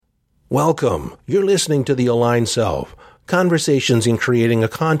Welcome. You're listening to The Aligned Self, Conversations in Creating a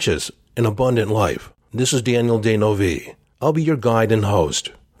Conscious and Abundant Life. This is Daniel Denovi. I'll be your guide and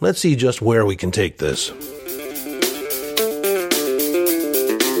host. Let's see just where we can take this.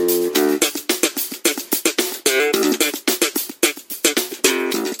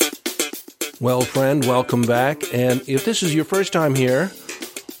 Well, friend, welcome back. And if this is your first time here,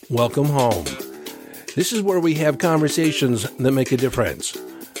 welcome home. This is where we have conversations that make a difference.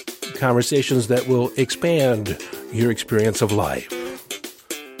 Conversations that will expand your experience of life.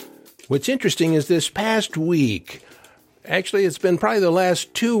 What's interesting is this past week, actually it's been probably the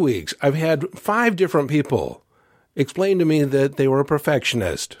last 2 weeks, I've had 5 different people explain to me that they were a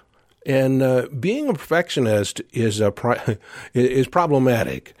perfectionist. And being a perfectionist is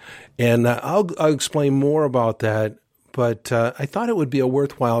problematic. And I'll explain more about that, but I thought it would be a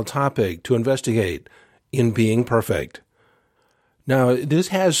worthwhile topic to investigate in being perfect. Now, this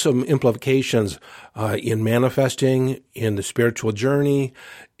has some implications in manifesting, in the spiritual journey,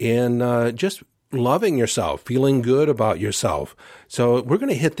 in just loving yourself, feeling good about yourself. So we're going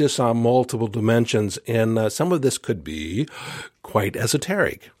to hit this on multiple dimensions, and some of this could be quite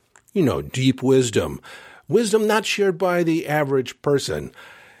esoteric. You know, deep wisdom. Wisdom not shared by the average person.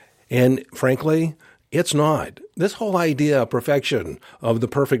 And frankly, it's not. This whole idea of perfection, of the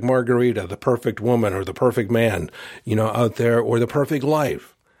perfect margarita, the perfect woman, or the perfect man, out there, or the perfect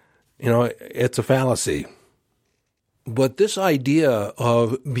life, it's a fallacy. But this idea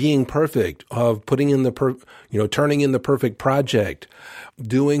of being perfect, of putting in turning in the perfect project,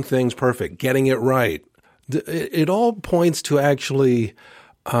 doing things perfect, getting it right, it all points to actually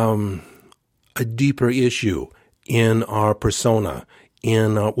a deeper issue in our persona,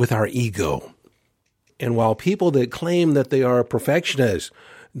 with our ego. And while people that claim that they are perfectionists,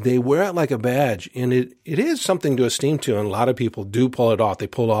 they wear it like a badge, and it is something to esteem to, and a lot of people do pull it off. They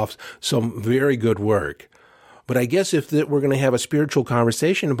pull off some very good work. But I guess if we're going to have a spiritual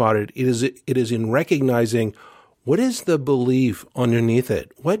conversation about it, it is in recognizing what is the belief underneath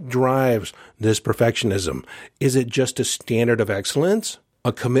it? What drives this perfectionism? Is it just a standard of excellence?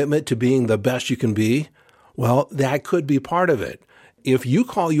 A commitment to being the best you can be? Well, that could be part of it. If you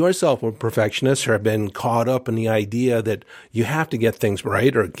call yourself a perfectionist or have been caught up in the idea that you have to get things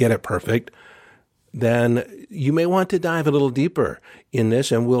right or get it perfect, then you may want to dive a little deeper in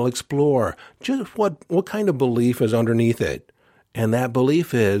this, and we'll explore just what kind of belief is underneath it. And that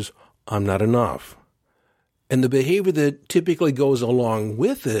belief is, I'm not enough. And the behavior that typically goes along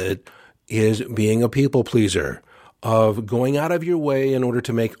with it is being a people pleaser, of going out of your way in order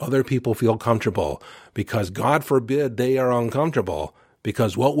to make other people feel comfortable, because God forbid they are uncomfortable,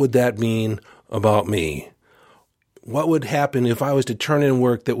 because what would that mean about me? What would happen if I was to turn in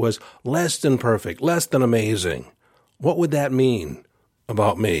work that was less than perfect, less than amazing? What would that mean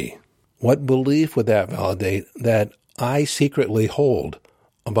about me? What belief would that validate that I secretly hold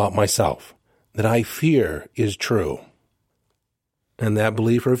about myself, that I fear is true? And that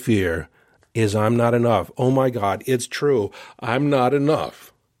belief or fear is I'm not enough. Oh my God, it's true. I'm not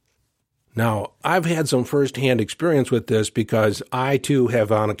enough. Now, I've had some firsthand experience with this because I too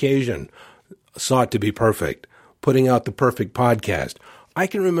have on occasion sought to be perfect, putting out the perfect podcast. I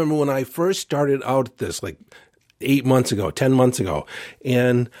can remember when I first started out at this, like 8 months ago, 10 months ago,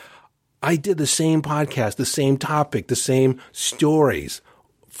 and I did the same podcast, the same topic, the same stories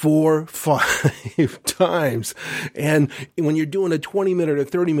 4, 5 times. And when you're doing a 20-minute or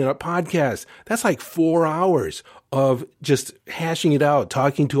 30-minute podcast, that's like 4 hours of just hashing it out,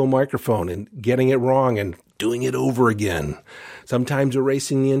 talking to a microphone and getting it wrong and doing it over again. Sometimes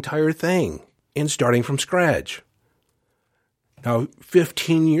erasing the entire thing and starting from scratch. Now,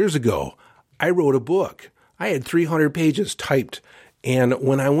 15 years ago, I wrote a book. I had 300 pages typed. And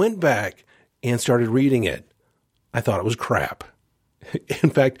when I went back and started reading it, I thought it was crap. In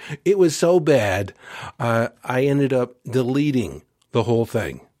fact, it was so bad, I ended up deleting the whole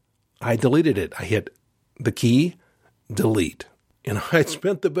thing. I deleted it. I hit the key, delete. And I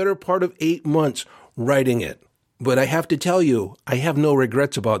spent the better part of 8 months writing it. But I have to tell you, I have no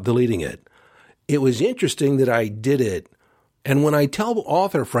regrets about deleting it. It was interesting that I did it. And when I tell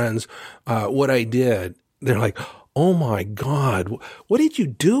author friends what I did, they're like, oh my God, what did you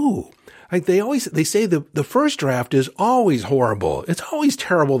do? Like they say the first draft is always horrible. It's always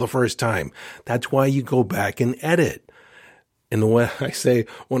terrible the first time. That's why you go back and edit. And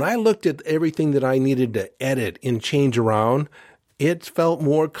when I looked at everything that I needed to edit and change around, it felt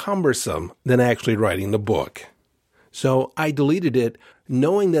more cumbersome than actually writing the book. So I deleted it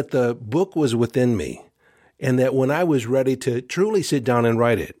knowing that the book was within me and that when I was ready to truly sit down and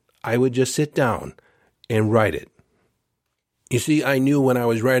write it, I would just sit down and write it. You see, I knew when I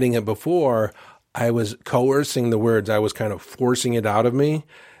was writing it before, I was coercing the words. I was kind of forcing it out of me.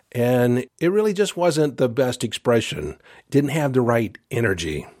 And it really just wasn't the best expression. It didn't have the right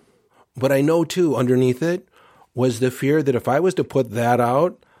energy. But I know, too, underneath it was the fear that if I was to put that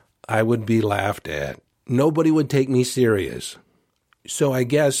out, I would be laughed at. Nobody would take me serious. So I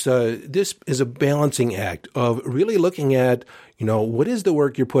guess this is a balancing act of really looking at, what is the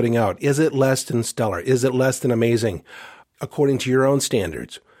work you're putting out? Is it less than stellar? Is it less than amazing according to your own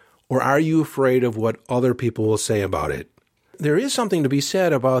standards? Or are you afraid of what other people will say about it? There is something to be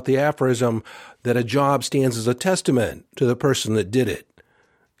said about the aphorism that a job stands as a testament to the person that did it.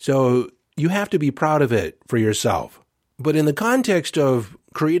 So you have to be proud of it for yourself. But in the context of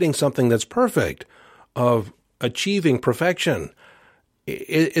creating something that's perfect, of achieving perfection,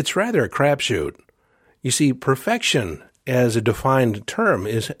 it's rather a crapshoot. You see, perfection as a defined term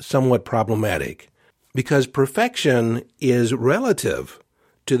is somewhat problematic because perfection is relative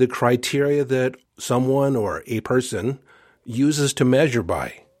to the criteria that someone or a person uses to measure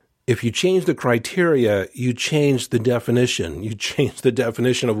by. If you change the criteria, you change the definition. You change the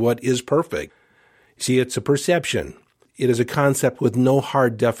definition of what is perfect. See, it's a perception. It is a concept with no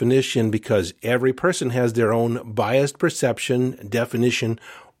hard definition because every person has their own biased perception, definition,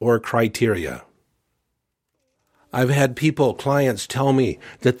 or criteria. I've had clients tell me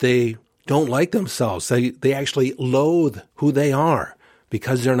that they don't like themselves. They actually loathe who they are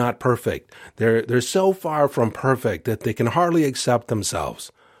because they're not perfect. They're so far from perfect that they can hardly accept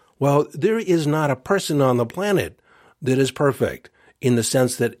themselves. Well, there is not a person on the planet that is perfect in the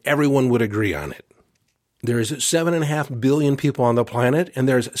sense that everyone would agree on it. There's 7.5 billion people on the planet, and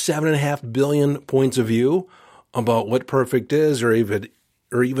there's 7.5 billion points of view about what perfect is, or even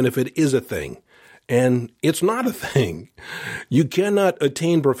if it is a thing. And it's not a thing. You cannot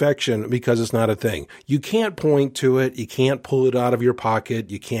attain perfection because it's not a thing. You can't point to it. You can't pull it out of your pocket.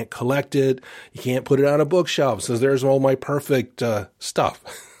 You can't collect it. You can't put it on a bookshelf. So there's all my perfect stuff.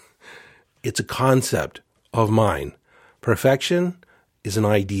 It's a concept of mine. Perfection is an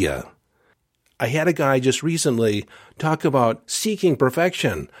idea. I had a guy just recently talk about seeking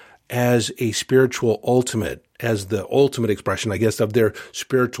perfection as a spiritual ultimate, as the ultimate expression, I guess, of their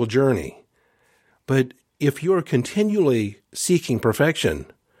spiritual journey. But if you're continually seeking perfection,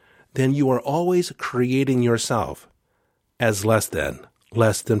 then you are always creating yourself as less than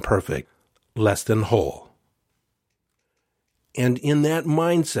perfect, less than whole. And in that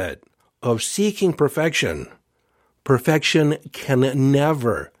mindset of seeking perfection, perfection can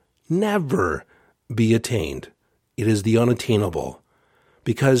never be attained. It is the unattainable.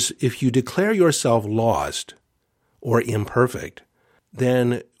 Because if you declare yourself lost or imperfect,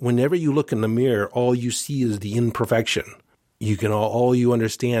 then whenever you look in the mirror, all you see is the imperfection. All you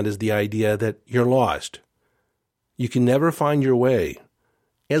understand is the idea that you're lost. You can never find your way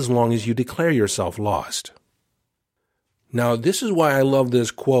as long as you declare yourself lost. Now, this is why I love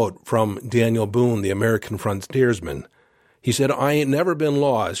this quote from Daniel Boone, the American frontiersman. He said, "I ain't never been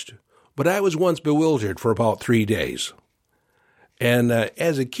lost, but I was once bewildered for about 3 days." And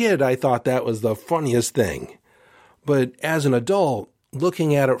as a kid, I thought that was the funniest thing. But as an adult,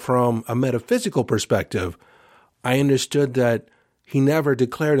 looking at it from a metaphysical perspective, I understood that he never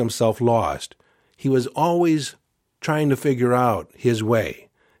declared himself lost. He was always trying to figure out his way.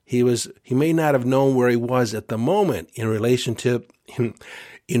 He may not have known where he was at the moment in relationship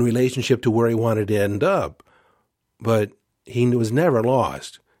to where he wanted to end up, but he was never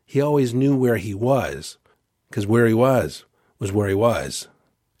lost. He always knew where he was, because where he was where he was.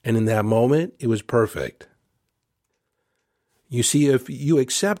 And in that moment, it was perfect. You see, if you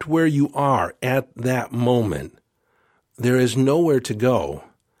accept where you are at that moment, there is nowhere to go.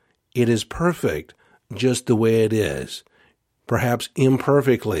 It is perfect just the way it is, perhaps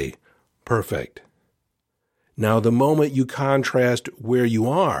imperfectly perfect. Now, the moment you contrast where you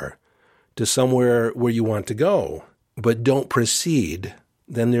are to somewhere where you want to go, but don't proceed,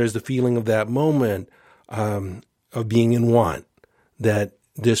 then there's the feeling of that moment of being in want, that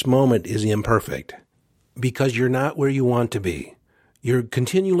this moment is imperfect. Because you're not where you want to be. You're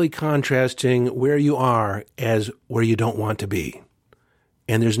continually contrasting where you are as where you don't want to be.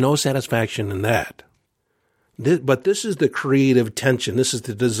 And there's no satisfaction in that. But this is the creative tension. This is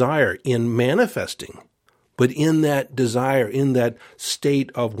the desire in manifesting. But in that desire, in that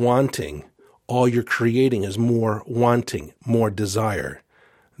state of wanting, all you're creating is more wanting, more desire.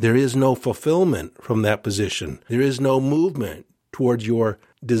 There is no fulfillment from that position. There is no movement towards your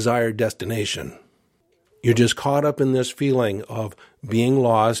desired destination. You're just caught up in this feeling of being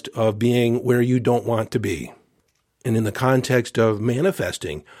lost, of being where you don't want to be. And in the context of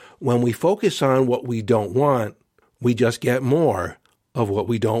manifesting, when we focus on what we don't want, we just get more of what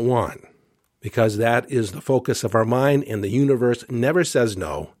we don't want, because that is the focus of our mind, and the universe never says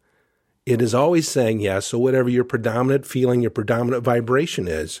no. It is always saying yes. So whatever your predominant feeling, your predominant vibration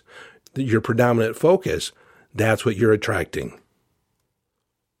is, your predominant focus, that's what you're attracting.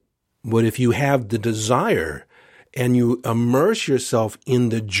 But if you have the desire and you immerse yourself in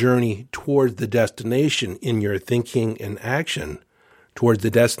the journey towards the destination in your thinking and action, towards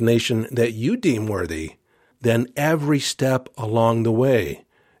the destination that you deem worthy, then every step along the way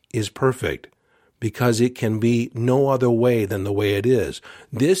is perfect, because it can be no other way than the way it is.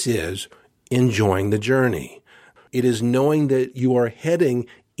 This is enjoying the journey. It is knowing that you are heading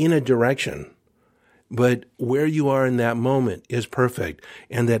in a direction, but where you are in that moment is perfect,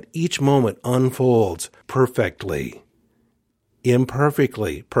 and that each moment unfolds perfectly.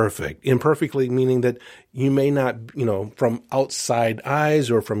 Imperfectly perfect. Imperfectly meaning that you may not, from outside eyes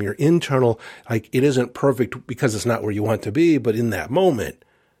or from your internal, like it isn't perfect because it's not where you want to be, but in that moment,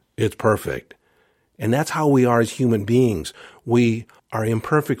 it's perfect. And that's how we are as human beings. We are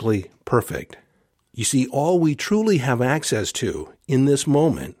imperfectly perfect. You see, all we truly have access to in this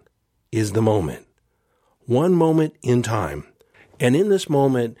moment is the moment. One moment in time. And in this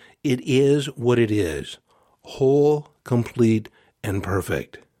moment, it is what it is. Whole, complete, and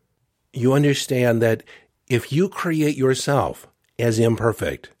perfect. You understand that if you create yourself as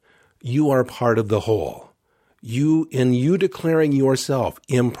imperfect, you are part of the whole. In you declaring yourself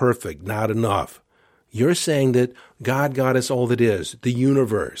imperfect, not enough, you're saying that God got us all that is. The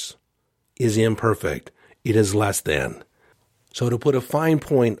universe is imperfect. It is less than. So to put a fine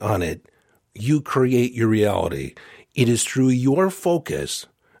point on it, you create your reality. It is through your focus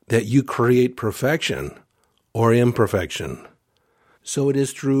that you create perfection or imperfection. So it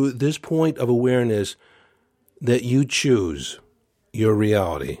is through this point of awareness that you choose your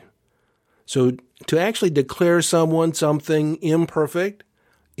reality. So to actually declare something imperfect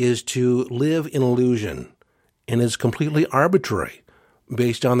is to live in illusion, and is completely arbitrary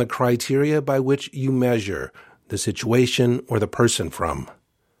based on the criteria by which you measure the situation or the person from.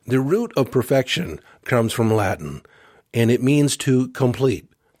 The root of perfection comes from Latin, and it means to complete,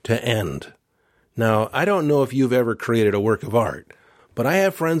 to end. Now, I don't know if you've ever created a work of art, but I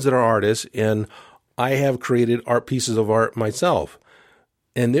have friends that are artists, and I have created art pieces of art myself.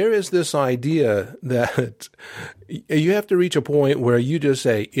 And there is this idea that you have to reach a point where you just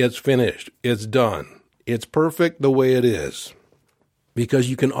say, it's finished, it's done, it's perfect the way it is. Because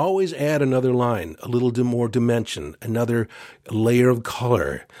you can always add another line, a little more dimension, another layer of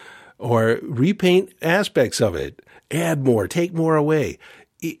color, or repaint aspects of it, add more, take more away.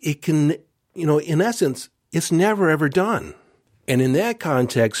 It can, in essence, it's never ever done. And in that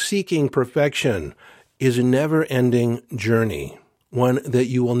context, seeking perfection is a never-ending journey, one that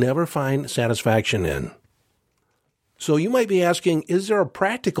you will never find satisfaction in. So you might be asking, is there a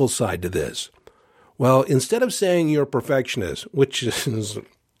practical side to this? Well, instead of saying you're a perfectionist, which is,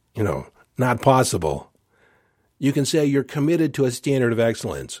 not possible, you can say you're committed to a standard of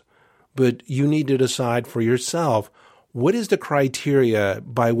excellence, but you need to decide for yourself, what is the criteria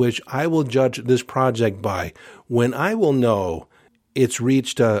by which I will judge this project by when I will know it's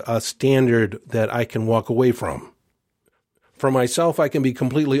reached a standard that I can walk away from? For myself, I can be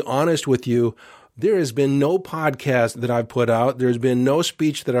completely honest with you. There has been no podcast that I've put out. There's been no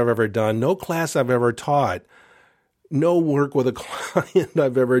speech that I've ever done, no class I've ever taught, no work with a client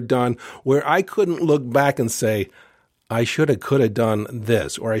I've ever done where I couldn't look back and say, I could have done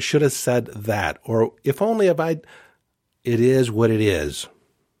this, or I should have said that, or if only it is what it is.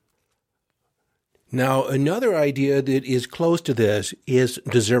 Now, another idea that is close to this is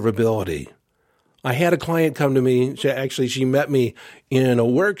deservability. I had a client come to me. She met me in a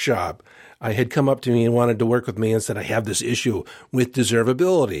workshop. I had come up to me and wanted to work with me and said, I have this issue with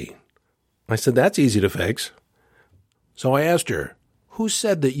deservability. I said, that's easy to fix. So I asked her, who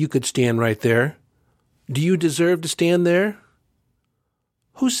said that you could stand right there? Do you deserve to stand there?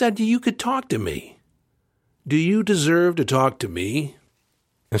 Who said you could talk to me? Do you deserve to talk to me?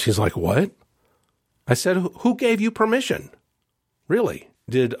 And she's like, what? I said, who gave you permission? Really?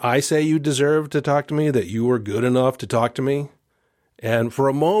 Did I say you deserved to talk to me, that you were good enough to talk to me? And for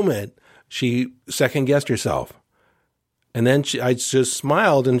a moment, she second-guessed herself. And then I just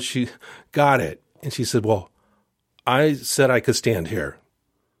smiled, and she got it. And she said, well, I said I could stand here.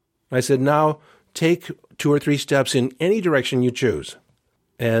 I said, now take 2 or 3 steps in any direction you choose.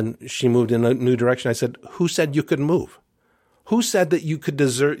 And she moved in a new direction. I said, who said you could move? Who said that you could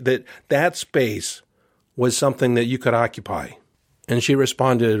that space was something that you could occupy? And she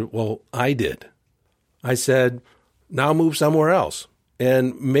responded, well, I did. I said, now move somewhere else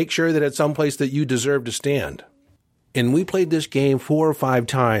and make sure that it's someplace that you deserve to stand. And we played this game 4 or 5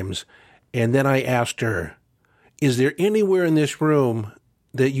 times, and then I asked her, is there anywhere in this room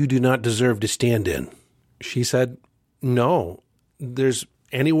that you do not deserve to stand in? She said, no, there's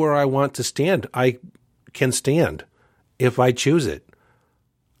anywhere I want to stand. I can stand if I choose it.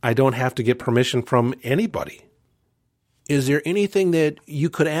 I don't have to get permission from anybody. Is there anything that you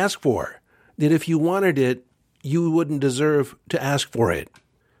could ask for that if you wanted it, you wouldn't deserve to ask for it?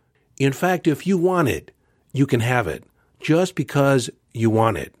 In fact, if you want it, you can have it just because you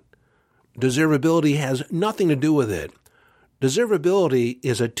want it. Deservability has nothing to do with it. Deservability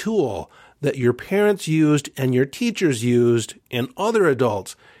is a tool that your parents used and your teachers used and other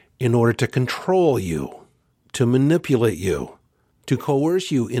adults in order to control you, to manipulate you, to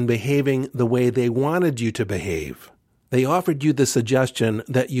coerce you in behaving the way they wanted you to behave. They offered you the suggestion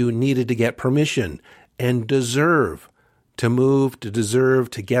that you needed to get permission and deserve to move, to deserve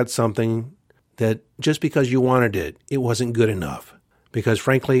to get something, that just because you wanted it, it wasn't good enough. Because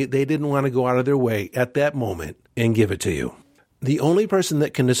frankly, they didn't want to go out of their way at that moment and give it to you. The only person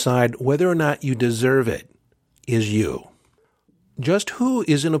that can decide whether or not you deserve it is you. Just who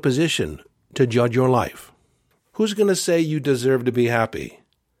is in a position to judge your life? Who's going to say you deserve to be happy?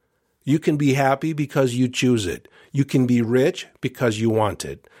 You can be happy because you choose it. You can be rich because you want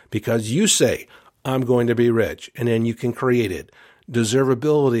it. Because you say, I'm going to be rich, and then you can create it.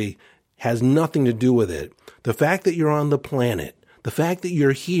 Deservability has nothing to do with it. The fact that you're on the planet, the fact that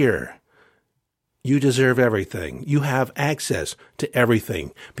you're here, you deserve everything. You have access to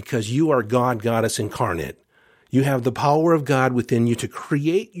everything because you are God, Goddess incarnate. You have the power of God within you to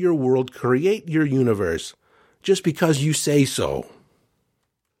create your world, create your universe, just because you say so.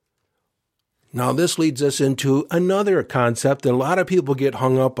 Now, this leads us into another concept that a lot of people get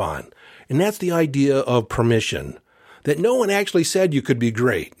hung up on, and that's the idea of permission. That no one actually said you could be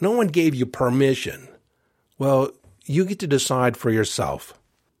great. No one gave you permission. Well, you get to decide for yourself.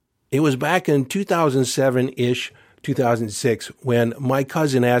 It was back in 2007-ish, 2006, when my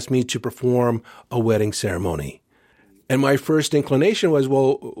cousin asked me to perform a wedding ceremony. And my first inclination was,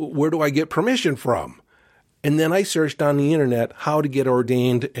 well, where do I get permission from? And then I searched on the internet how to get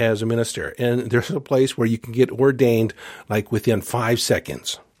ordained as a minister. And there's a place where you can get ordained like within 5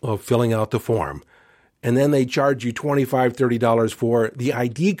 seconds of filling out the form. And then they charge you $25, $30 for the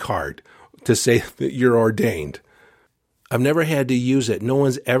ID card to say that you're ordained. I've never had to use it. No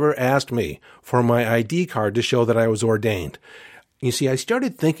one's ever asked me for my ID card to show that I was ordained. You see, I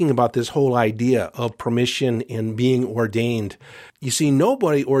started thinking about this whole idea of permission and being ordained. You see,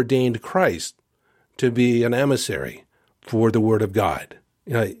 nobody ordained Christ to be an emissary for the Word of God.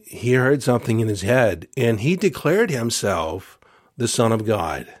 You know, he heard something in his head, and he declared himself the Son of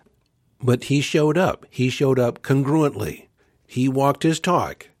God. But he showed up. He showed up congruently. He walked his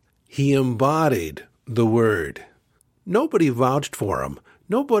talk. He embodied the Word. Nobody vouched for him.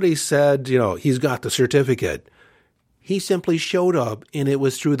 Nobody said, he's got the certificate. He simply showed up, and it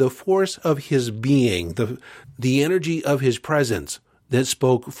was through the force of his being, the energy of his presence that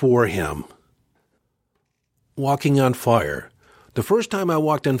spoke for him. Walking on fire. The first time I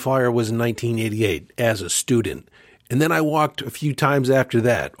walked on fire was in 1988 as a student. And then I walked a few times after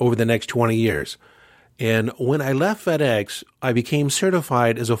that over the next 20 years. And when I left FedEx, I became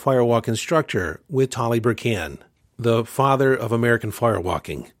certified as a firewalk instructor with Tolly Burkan, the father of American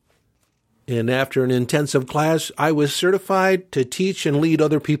firewalking. And after an intensive class, I was certified to teach and lead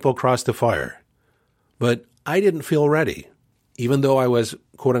other people across the fire. But I didn't feel ready. Even though I was,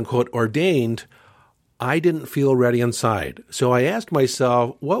 quote-unquote, ordained, I didn't feel ready inside. So I asked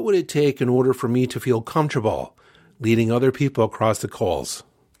myself, what would it take in order for me to feel comfortable leading other people across the coals?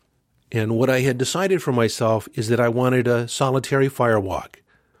 And what I had decided for myself is that I wanted a solitary firewalk.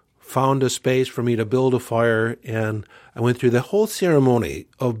 Found a space for me to build a fire, and I went through the whole ceremony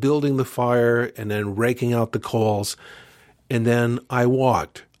of building the fire and then raking out the coals. And then I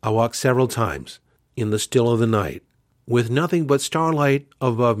walked. I walked several times in the still of the night with nothing but starlight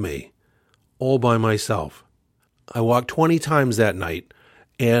above me, all by myself. I walked 20 times that night,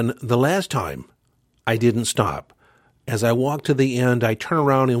 and the last time I didn't stop. As I walked to the end, I turned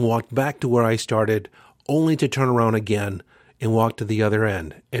around and walked back to where I started, only to turn around again and walk to the other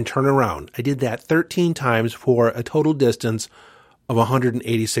end and turn around. I did that 13 times for a total distance of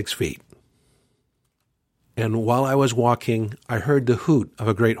 186 feet. And while I was walking, I heard the hoot of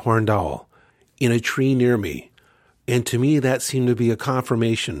a great horned owl in a tree near me. And to me, that seemed to be a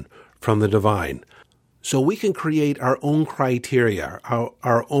confirmation from the divine. So we can create our own criteria,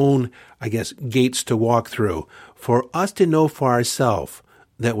 our own, gates to walk through for us to know for ourselves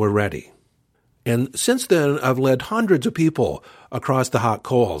that we're ready. And since then, I've led hundreds of people across the hot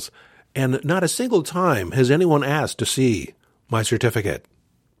coals, And not a single time has anyone asked to see my certificate.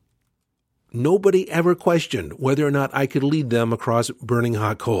 Nobody ever questioned whether or not I could lead them across burning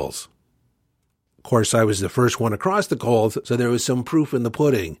hot coals. Of course, I was the first one across the coals, so there was some proof in the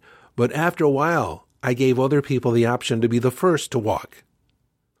pudding. But after a while, I gave other people the option to be the first to walk.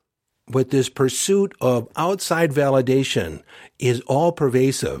 But this pursuit of outside validation is all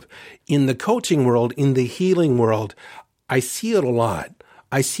pervasive. In the coaching world, in the healing world, I see it a lot.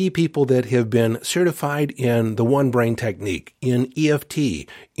 I see people that have been certified in the one brain technique, in EFT,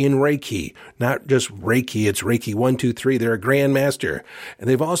 in Reiki, not just Reiki, it's Reiki 1, 2, 3. They're a grandmaster. And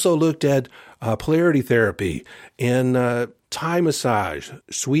they've also looked at polarity therapy and Thai massage,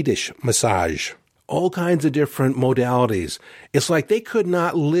 Swedish massage, all kinds of different modalities. It's like they could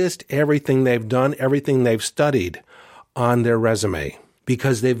not list everything they've done, everything they've studied on their resume,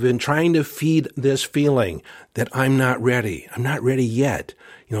 because they've been trying to feed this feeling that I'm not ready. I'm not ready yet.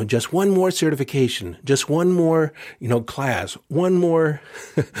 Just one more certification, just one more, class, one more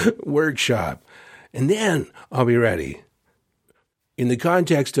workshop, and then I'll be ready. In the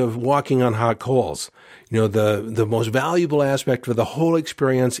context of walking on hot coals, the most valuable aspect of the whole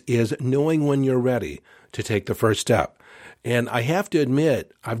experience is knowing when you're ready to take the first step. And I have to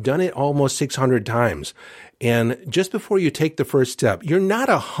admit, I've done it almost 600 times. And just before you take the first step, you're not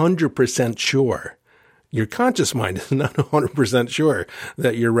 100% sure. Your conscious mind is not 100% sure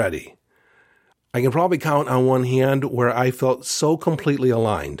that you're ready. I can probably count on one hand where I felt so completely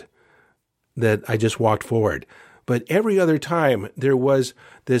aligned that I just walked forward. But every other time there was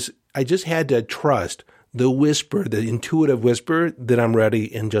this, I just had to trust the whisper, the intuitive whisper that I'm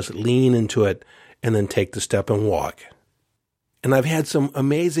ready, and just lean into it and then take the step and walk. And I've had some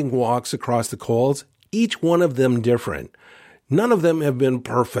amazing walks across the coals, each one of them different. None of them have been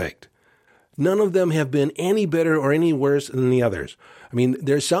perfect. None of them have been any better or any worse than the others. I mean,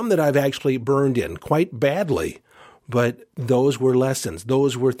 there's some that I've actually burned in quite badly, but those were lessons.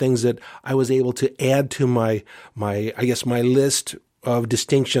 Those were things that I was able to add to my list of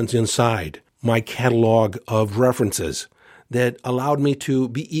distinctions inside, my catalog of references that allowed me to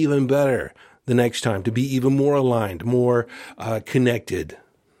be even better the next time, to be even more aligned, more connected.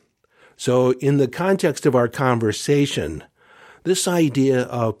 So in the context of our conversation, this idea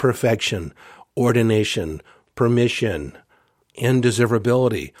of perfection, ordination, permission, and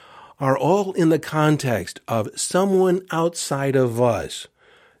deservability are all in the context of someone outside of us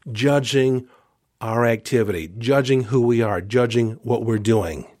judging our activity, judging who we are, judging what we're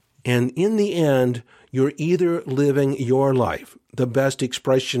doing. And in the end, you're either living your life, the best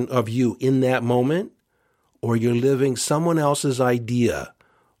expression of you in that moment, or you're living someone else's idea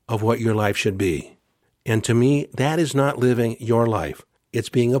of what your life should be. And to me, that is not living your life. It's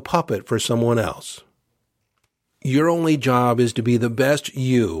being a puppet for someone else. Your only job is to be the best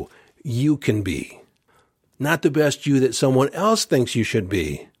you can be, not the best you that someone else thinks you should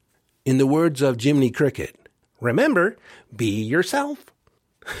be. In the words of Jiminy Cricket, remember, be yourself.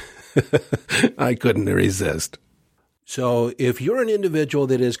 I couldn't resist. So if you're an individual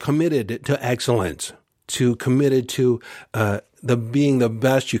that is committed to excellence, committed to being the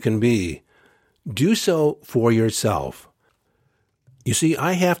best you can be, do so for yourself. You see,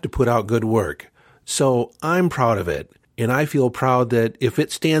 I have to put out good work, so I'm proud of it. And I feel proud that if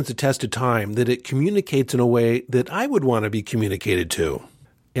it stands the test of time, that it communicates in a way that I would want to be communicated to.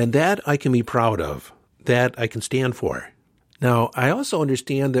 And that I can be proud of. That I can stand for. Now, I also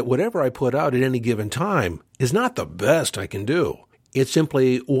understand that whatever I put out at any given time is not the best I can do. It's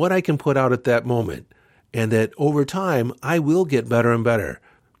simply what I can put out at that moment. And that over time, I will get better and better,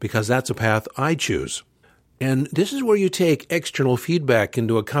 because that's a path I choose. And this is where you take external feedback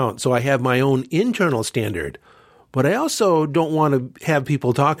into account. So I have my own internal standard. But I also don't want to have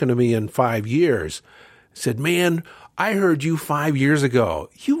people talking to me in 5 years. Said, man, I heard you 5 years ago.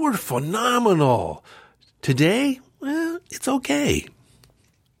 You were phenomenal. Today, well, it's okay.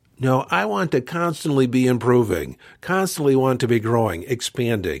 No, I want to constantly be improving, constantly want to be growing,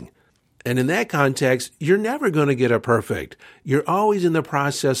 expanding. And in that context, you're never going to get it perfect. You're always in the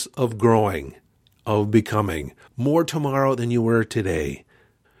process of growing, of becoming more tomorrow than you were today.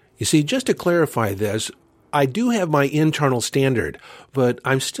 You see, just to clarify this, I do have my internal standard, but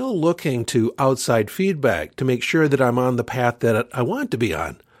I'm still looking to outside feedback to make sure that I'm on the path that I want to be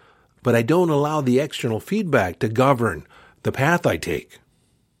on. But I don't allow the external feedback to govern the path I take.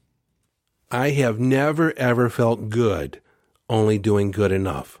 I have never, ever felt good only doing good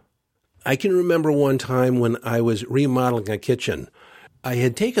enough. I can remember one time when I was remodeling a kitchen. I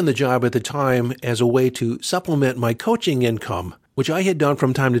had taken the job at the time as a way to supplement my coaching income, which I had done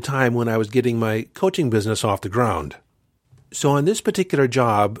from time to time when I was getting my coaching business off the ground. So on this particular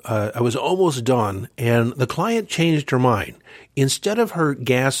job, I was almost done, and the client changed her mind. Instead of her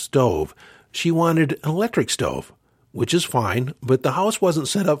gas stove, she wanted an electric stove, which is fine, but the house wasn't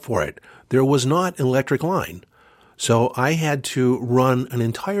set up for it. There was not an electric line. So I had to run an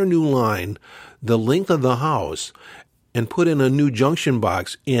entire new line the length of the house and put in a new junction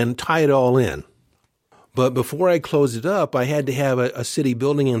box and tie it all in. But before I closed it up, I had to have a city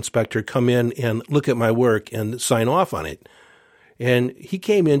building inspector come in and look at my work and sign off on it. And he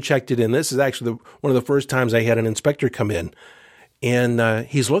came in, checked it in. This is actually one of the first times I had an inspector come in. And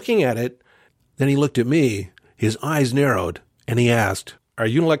he's looking at it. Then he looked at me. His eyes narrowed. And he asked, "Are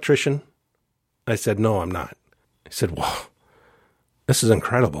you an electrician?" I said, "No, I'm not." He said, "Well, this is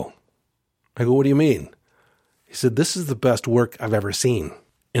incredible." I go, "What do you mean?" He said, "This is the best work I've ever seen.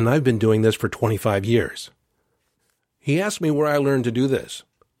 And I've been doing this for 25 years. He asked me where I learned to do this.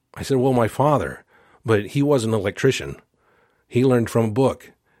 I said, "Well, my father, but he wasn't an electrician. He learned from a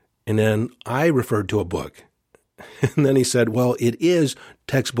book." And then I referred to a book. And then he said, "Well, it is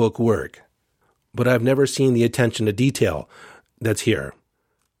textbook work, but I've never seen the attention to detail that's here.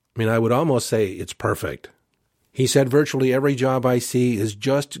 I mean, I would almost say it's perfect." He said, "Virtually every job I see is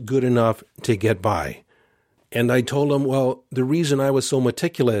just good enough to get by." And I told him, well, the reason I was so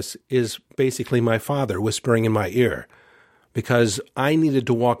meticulous is basically my father whispering in my ear, because I needed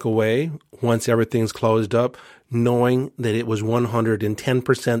to walk away once everything's closed up, knowing that it was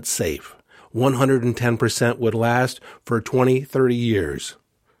 110% safe. 110% would last for 20, 30 years.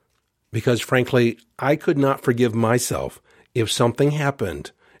 Because frankly, I could not forgive myself if something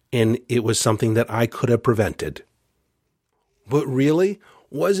happened and it was something that I could have prevented. But really,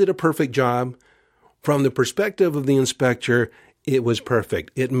 was it a perfect job? From the perspective of the inspector, it was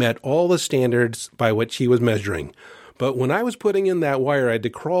perfect. It met all the standards by which he was measuring. But when I was putting in that wire, I had to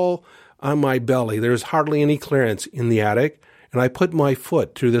crawl on my belly. There was hardly any clearance in the attic, and I put my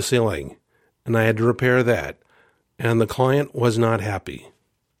foot through the ceiling, and I had to repair that. And the client was not happy.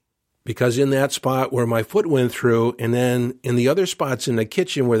 Because in that spot where my foot went through, and then in the other spots in the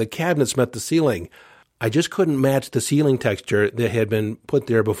kitchen where the cabinets met the ceiling, I just couldn't match the ceiling texture that had been put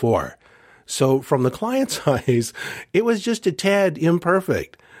there before. So from the client's eyes, it was just a tad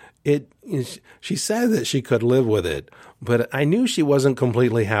imperfect. She said that she could live with it, but I knew she wasn't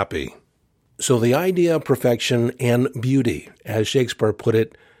completely happy. So the idea of perfection and beauty, as Shakespeare put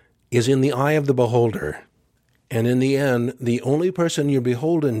it, is in the eye of the beholder. And in the end, the only person you're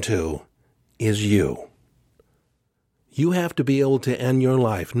beholden to is you. You have to be able to end your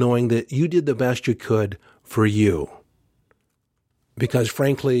life knowing that you did the best you could for you. Because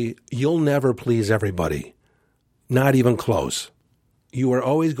frankly, you'll never please everybody. Not even close. You are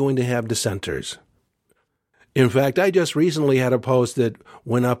always going to have dissenters. In fact, I just recently had a post that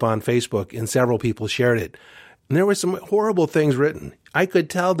went up on Facebook and several people shared it. And there were some horrible things written. I could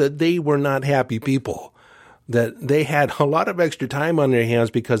tell that they were not happy people, that they had a lot of extra time on their hands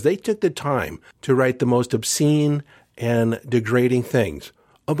because they took the time to write the most obscene and degrading things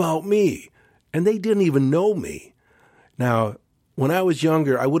about me. And they didn't even know me. Now, when I was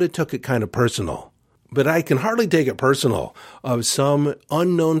younger, I would have took it kind of personal. But I can hardly take it personal of some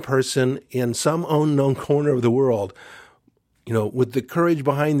unknown person in some unknown corner of the world, with the courage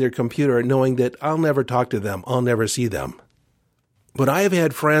behind their computer, knowing that I'll never talk to them, I'll never see them. But I have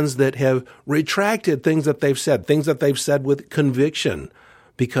had friends that have retracted things that they've said with conviction,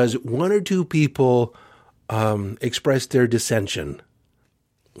 because one or two people expressed their dissension.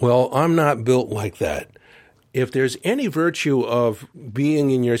 Well, I'm not built like that. If there's any virtue of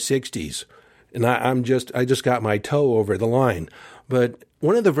being in your 60s, and I just got my toe over the line. But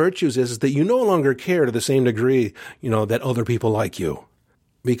one of the virtues is that you no longer care to the same degree, that other people like you.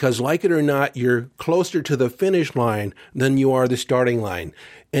 Because like it or not, you're closer to the finish line than you are the starting line.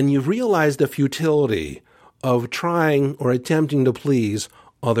 And you've realized the futility of trying or attempting to please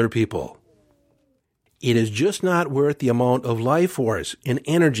other people. It is just not worth the amount of life force and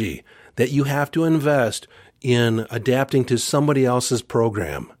energy that you have to invest in adapting to somebody else's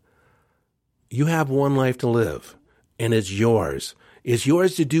program. You have one life to live, and it's yours. It's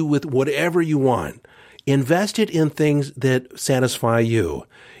yours to do with whatever you want. Invest it in things that satisfy you.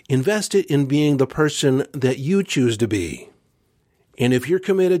 Invest it in being the person that you choose to be. And if you're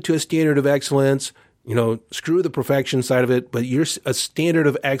committed to a standard of excellence, screw the perfection side of it, but you're a standard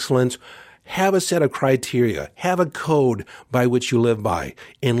of excellence, have a set of criteria, have a code by which you live by,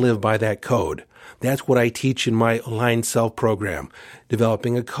 and live by that code. That's what I teach in my Aligned Self program,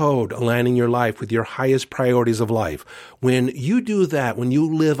 developing a code, aligning your life with your highest priorities of life. When you do that, when you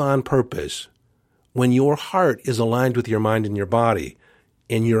live on purpose, when your heart is aligned with your mind and your body,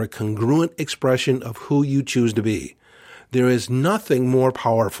 and you're a congruent expression of who you choose to be, There is nothing more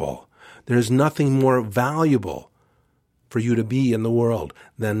powerful. There is nothing more valuable for you to be in the world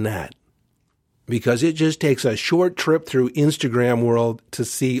than that. Because it just takes a short trip through Instagram world to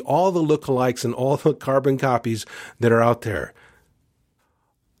see all the lookalikes and all the carbon copies that are out there.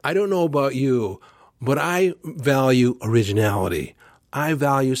 I don't know about you, but I value originality. I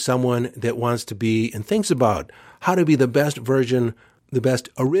value someone that wants to be and thinks about how to be the best version, the best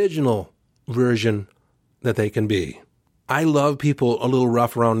original version that they can be. I love people a little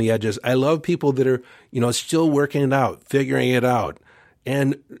rough around the edges. I love people that are, still working it out, figuring it out,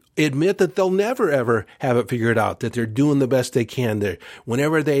 and admit that they'll never, ever have it figured out, that they're doing the best they can.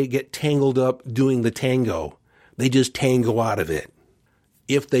 Whenever they get tangled up doing the tango, they just tango out of it.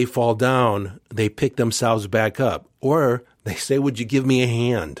 If they fall down, they pick themselves back up, or they say, would you give me a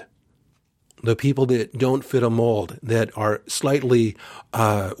hand? The people that don't fit a mold, that are slightly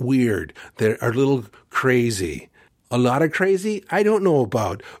weird, that are a little crazy. A lot of crazy, I don't know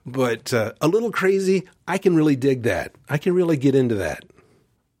about, but a little crazy, I can really dig that. I can really get into that.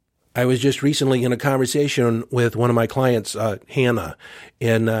 I was just recently in a conversation with one of my clients, Hannah,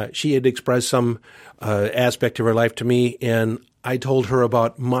 and she had expressed some aspect of her life to me, and I told her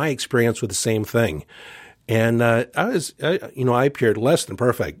about my experience with the same thing. And I appeared less than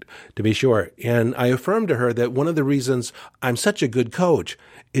perfect, to be sure. And I affirmed to her that one of the reasons I'm such a good coach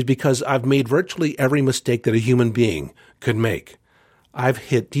is because I've made virtually every mistake that a human being could make. I've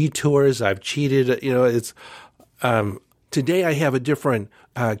hit detours. I've cheated. Today I have a different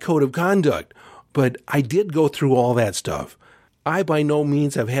code of conduct, but I did go through all that stuff. I by no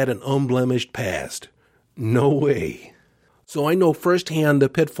means have had an unblemished past. No way. So I know firsthand the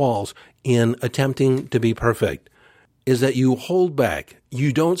pitfalls in attempting to be perfect is that you hold back.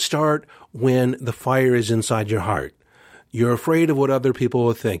 You don't start when the fire is inside your heart. You're afraid of what other people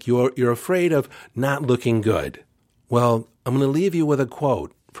will think. You're afraid of not looking good. Well, I'm going to leave you with a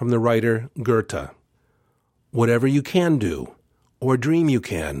quote from the writer Goethe. Whatever you can do or dream you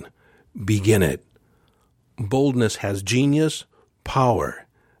can, begin it. Boldness has genius, power,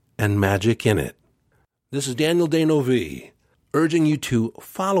 and magic in it. This is Daniel Desnovis, urging you to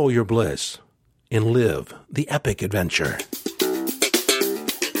follow your bliss and live the epic adventure.